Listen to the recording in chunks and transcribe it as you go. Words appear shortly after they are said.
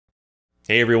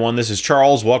Hey everyone, this is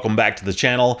Charles. Welcome back to the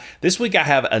channel. This week I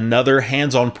have another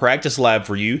hands-on practice lab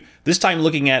for you, this time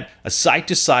looking at a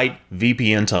site-to-site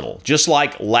VPN tunnel. Just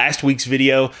like last week's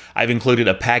video, I've included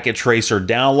a packet tracer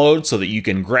download so that you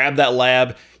can grab that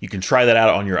lab, you can try that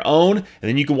out on your own, and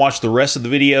then you can watch the rest of the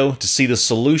video to see the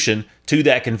solution to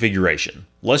that configuration.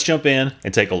 Let's jump in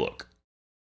and take a look.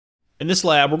 In this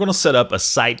lab, we're going to set up a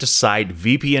site-to-site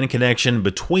VPN connection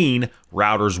between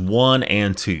routers 1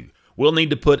 and 2. We'll need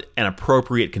to put an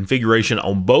appropriate configuration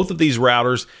on both of these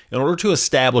routers in order to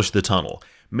establish the tunnel.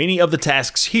 Many of the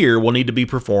tasks here will need to be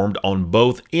performed on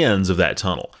both ends of that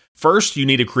tunnel. First, you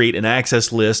need to create an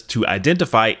access list to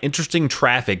identify interesting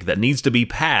traffic that needs to be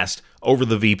passed over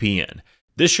the VPN.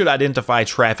 This should identify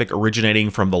traffic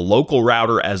originating from the local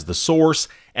router as the source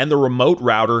and the remote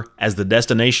router as the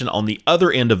destination on the other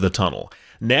end of the tunnel.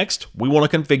 Next, we want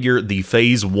to configure the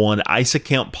Phase 1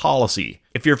 ISAKMP policy.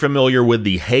 If you're familiar with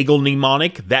the Hagel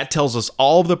mnemonic, that tells us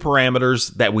all of the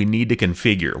parameters that we need to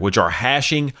configure, which are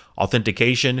hashing,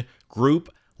 authentication,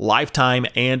 group, lifetime,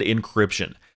 and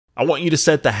encryption. I want you to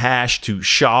set the hash to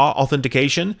SHA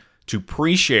authentication, to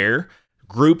pre-share,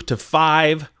 group to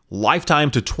 5, lifetime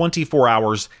to 24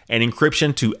 hours, and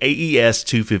encryption to AES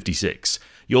 256.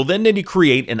 You'll then need to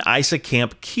create an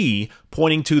ISAKMP key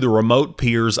pointing to the remote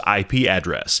peer's IP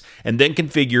address, and then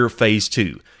configure Phase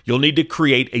 2. You'll need to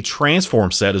create a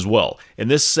transform set as well. In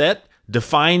this set,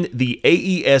 define the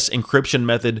AES encryption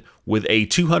method with a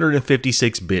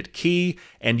 256-bit key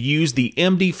and use the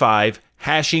MD5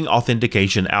 hashing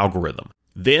authentication algorithm.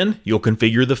 Then, you'll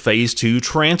configure the Phase 2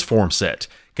 transform set.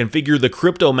 Configure the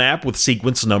crypto map with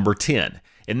sequence number 10.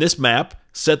 In this map,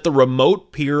 set the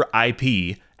remote peer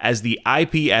IP as the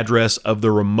IP address of the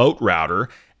remote router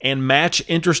and match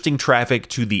interesting traffic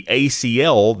to the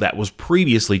ACL that was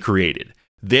previously created.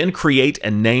 Then create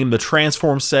and name the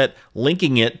transform set,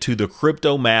 linking it to the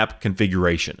crypto map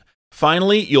configuration.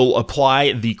 Finally, you'll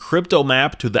apply the crypto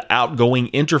map to the outgoing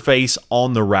interface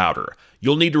on the router.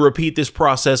 You'll need to repeat this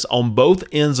process on both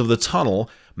ends of the tunnel,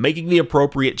 making the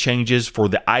appropriate changes for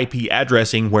the IP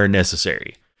addressing where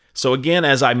necessary. So again,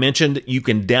 as I mentioned, you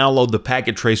can download the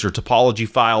packet tracer topology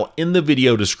file in the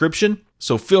video description,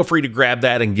 so feel free to grab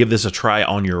that and give this a try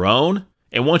on your own.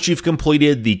 And once you've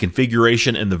completed the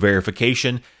configuration and the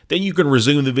verification, then you can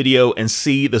resume the video and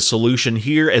see the solution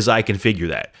here as I configure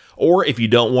that. Or if you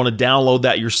don't want to download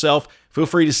that yourself, feel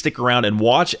free to stick around and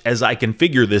watch as I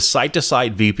configure this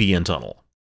site-to-site VPN tunnel.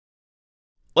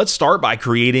 Let's start by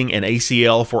creating an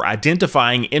ACL for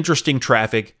identifying interesting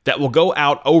traffic that will go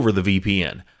out over the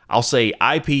VPN. I'll say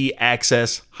IP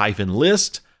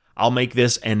access-list, I'll make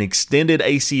this an extended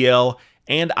ACL,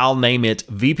 and I'll name it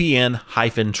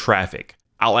VPN-traffic.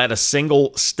 I'll add a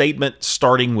single statement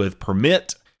starting with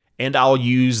permit, and I'll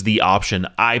use the option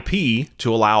IP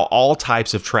to allow all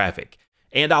types of traffic.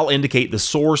 And I'll indicate the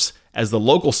source as the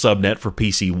local subnet for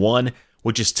PC1,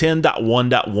 which is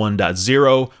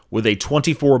 10.1.1.0 with a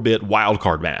 24-bit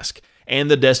wildcard mask.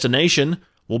 And the destination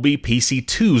will be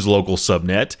PC2's local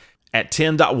subnet at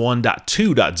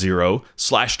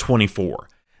 10.1.2.0/24.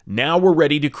 Now we're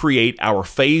ready to create our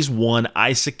Phase 1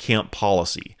 ISAKMP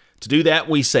policy. To do that,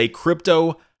 we say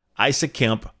crypto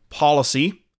ISAKMP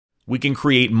policy. We can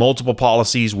create multiple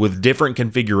policies with different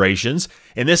configurations.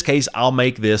 In this case, I'll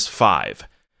make this 5.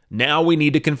 Now we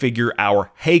need to configure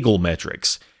our Hagel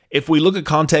metrics. If we look at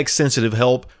context-sensitive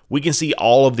help, we can see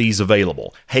all of these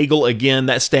available. Hagel, again,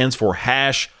 that stands for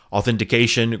hash,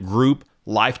 authentication, group,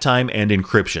 lifetime, and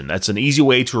encryption. That's an easy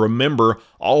way to remember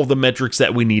all of the metrics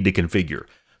that we need to configure.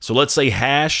 So let's say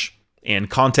hash and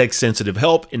context-sensitive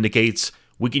help indicates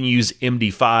we can use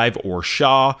MD5 or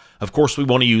SHA. Of course, we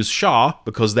want to use SHA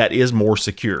because that is more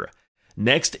secure.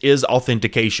 Next is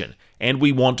authentication, and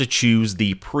we want to choose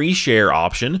the pre-share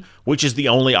option, which is the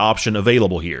only option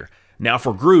available here. Now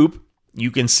for group,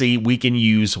 you can see we can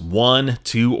use 1,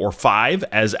 2, or 5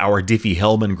 as our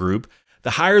Diffie-Hellman group.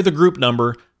 The higher the group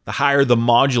number, the higher the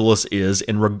modulus is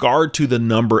in regard to the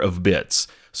number of bits.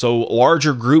 So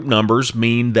larger group numbers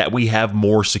mean that we have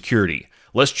more security.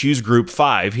 Let's choose group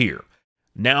 5 here.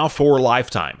 Now for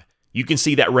lifetime. You can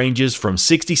see that ranges from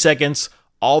 60 seconds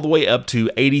all the way up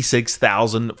to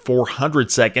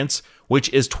 86,400 seconds, which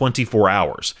is 24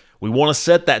 hours. We want to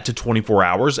set that to 24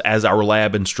 hours as our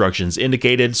lab instructions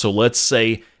indicated, so let's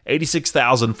say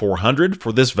 86,400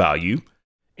 for this value.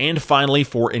 And finally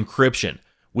for encryption,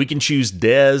 we can choose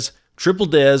DES, triple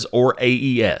DES, or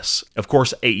AES. Of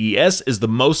course, AES is the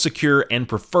most secure and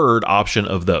preferred option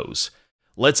of those.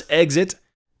 Let's exit,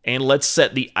 and let's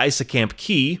set the ISAKMP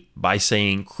key by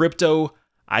saying crypto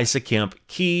ISAKMP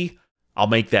key. I'll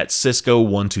make that Cisco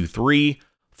 123,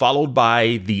 followed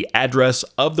by the address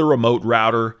of the remote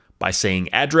router, by saying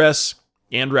address,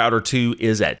 and router 2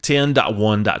 is at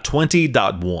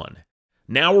 10.1.20.1.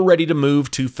 Now we're ready to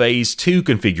move to phase 2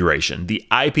 configuration, the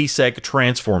IPsec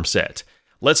transform set.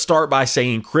 Let's start by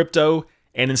saying crypto,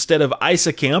 and instead of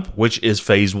ISACamp, which is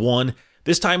phase 1,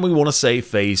 this time we want to say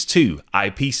phase 2,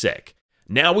 IPsec.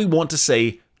 Now we want to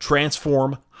say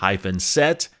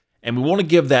transform-set, and we want to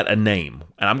give that a name,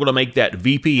 and I'm going to make that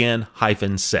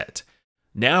VPN-set.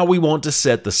 Now we want to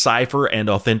set the cipher and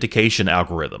authentication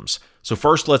algorithms. So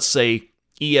first let's say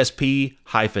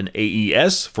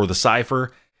ESP-AES for the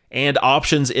cipher, and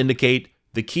options indicate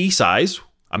the key size.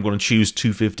 I'm going to choose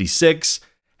 256.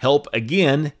 Help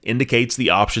again indicates the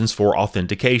options for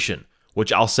authentication,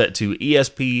 which I'll set to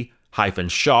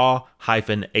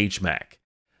ESP-SHA-HMAC.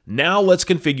 Now let's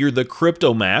configure the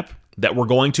crypto map that we're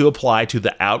going to apply to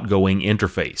the outgoing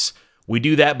interface. We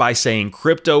do that by saying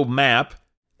crypto map,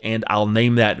 and I'll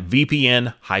name that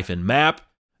VPN-map.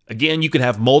 Again, you can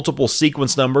have multiple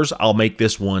sequence numbers. I'll make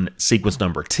this one sequence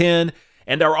number 10,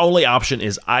 and our only option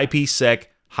is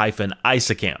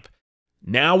IPsec-ISACamp.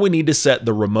 Now we need to set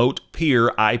the remote peer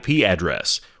IP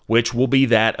address, which will be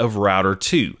that of router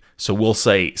 2. So we'll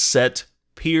say set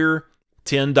peer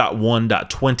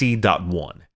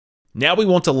 10.1.20.1. Now we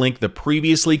want to link the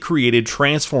previously created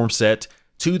transform set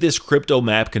to this crypto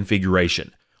map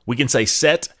configuration. We can say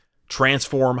set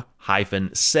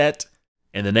transform-set,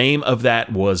 and the name of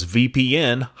that was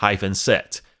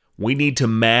VPN-set. We need to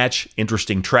match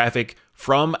interesting traffic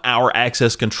from our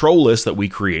access control list that we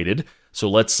created. So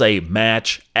let's say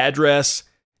match address,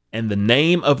 and the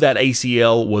name of that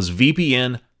ACL was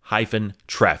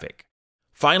VPN-traffic.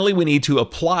 Finally, we need to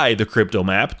apply the crypto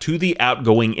map to the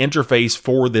outgoing interface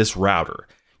for this router.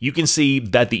 You can see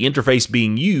that the interface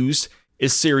being used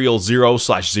is serial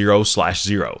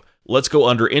 0/0/0. Let's go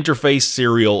under interface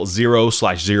serial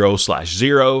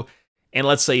 0/0/0, and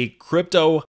let's say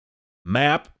crypto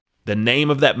map. The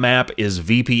name of that map is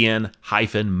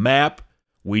VPN-map.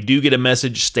 We do get a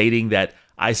message stating that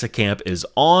ISACamp is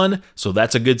on, so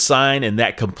that's a good sign, and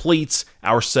that completes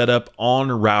our setup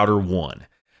on router 1.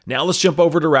 Now let's jump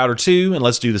over to router 2 and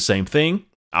let's do the same thing.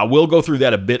 I will go through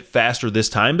that a bit faster this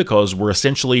time because we're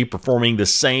essentially performing the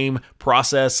same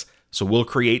process. So we'll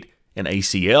create an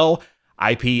ACL,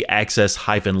 IP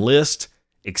access-list,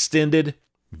 extended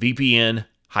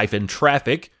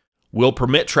VPN-traffic. We'll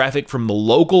permit traffic from the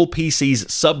local PC's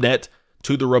subnet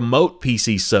to the remote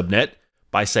PC subnet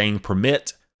by saying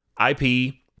permit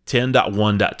IP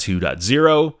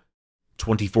 10.1.2.0,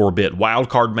 24-bit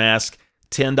wildcard mask,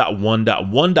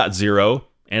 10.1.1.0,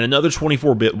 and another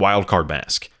 24-bit wildcard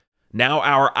mask. Now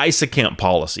our ISACamp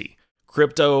policy.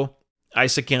 Crypto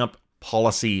ISACamp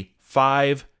policy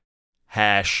 5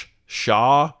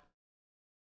 #SHA.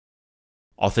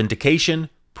 Authentication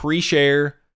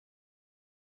pre-share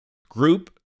group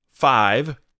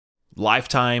 5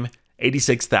 lifetime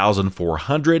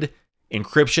 86,400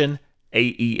 encryption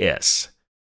AES.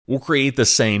 We'll create the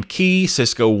same key,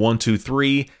 Cisco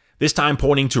 123, this time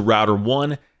pointing to router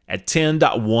 1 at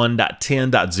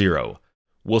 10.1.10.0.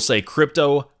 We'll say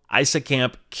crypto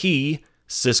ISACamp key,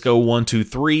 Cisco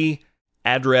 123,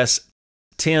 address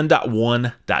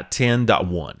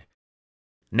 10.1.10.1.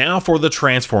 Now for the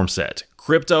transform set.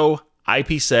 Crypto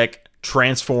IPsec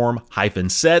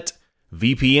transform-set.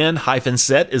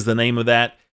 VPN-set is the name of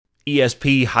that.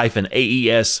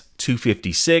 ESP-AES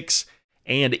 256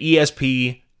 and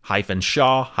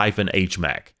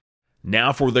ESP-SHA-HMAC.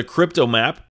 Now for the crypto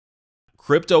map.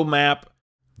 Crypto map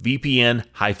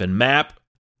VPN-map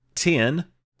 10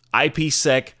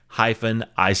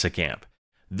 IPsec-ISACamp.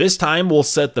 This time we'll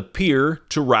set the peer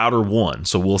to router 1.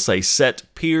 So we'll say set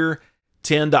peer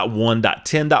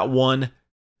 10.1.10.1,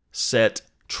 set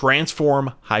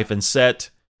transform-set.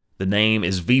 The name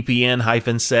is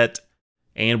VPN-set,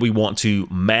 and we want to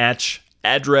match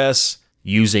address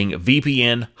using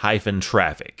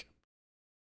VPN-traffic.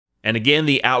 And again,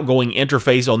 the outgoing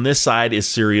interface on this side is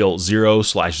serial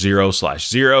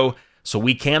 0/0/0, so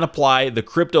we can apply the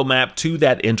crypto map to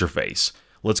that interface.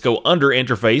 Let's go under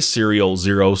interface serial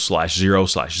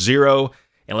 0/0/0,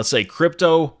 and let's say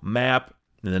crypto map,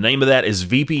 and the name of that is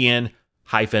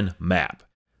VPN-map.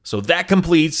 So that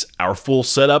completes our full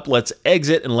setup. Let's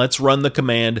exit and let's run the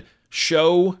command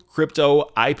show crypto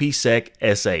IPsec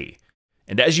SA.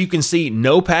 And as you can see,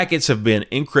 no packets have been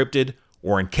encrypted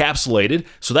or encapsulated,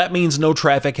 so that means no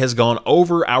traffic has gone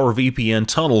over our VPN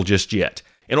tunnel just yet.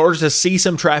 In order to see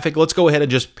some traffic, let's go ahead and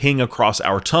just ping across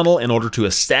our tunnel in order to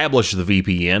establish the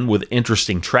VPN with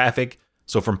interesting traffic.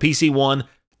 So from PC1,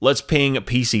 let's ping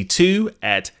PC2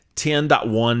 at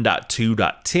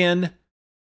 10.1.2.10.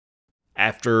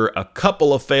 After a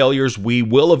couple of failures, we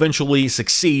will eventually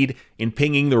succeed in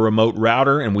pinging the remote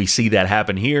router, and we see that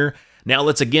happen here. Now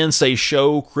let's again say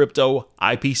show crypto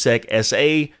IPsec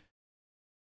SA,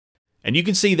 and you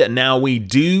can see that now we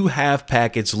do have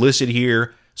packets listed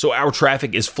here, so our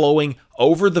traffic is flowing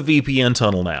over the VPN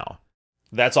tunnel now.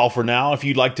 That's all for now. If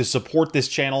you'd like to support this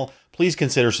channel, please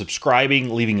consider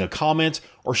subscribing, leaving a comment,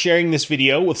 or sharing this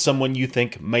video with someone you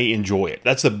think may enjoy it.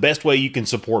 That's the best way you can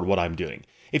support what I'm doing.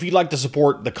 If you'd like to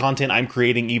support the content I'm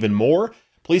creating even more,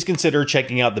 please consider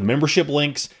checking out the membership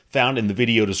links found in the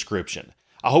video description.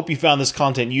 I hope you found this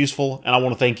content useful, and I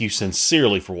want to thank you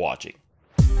sincerely for watching.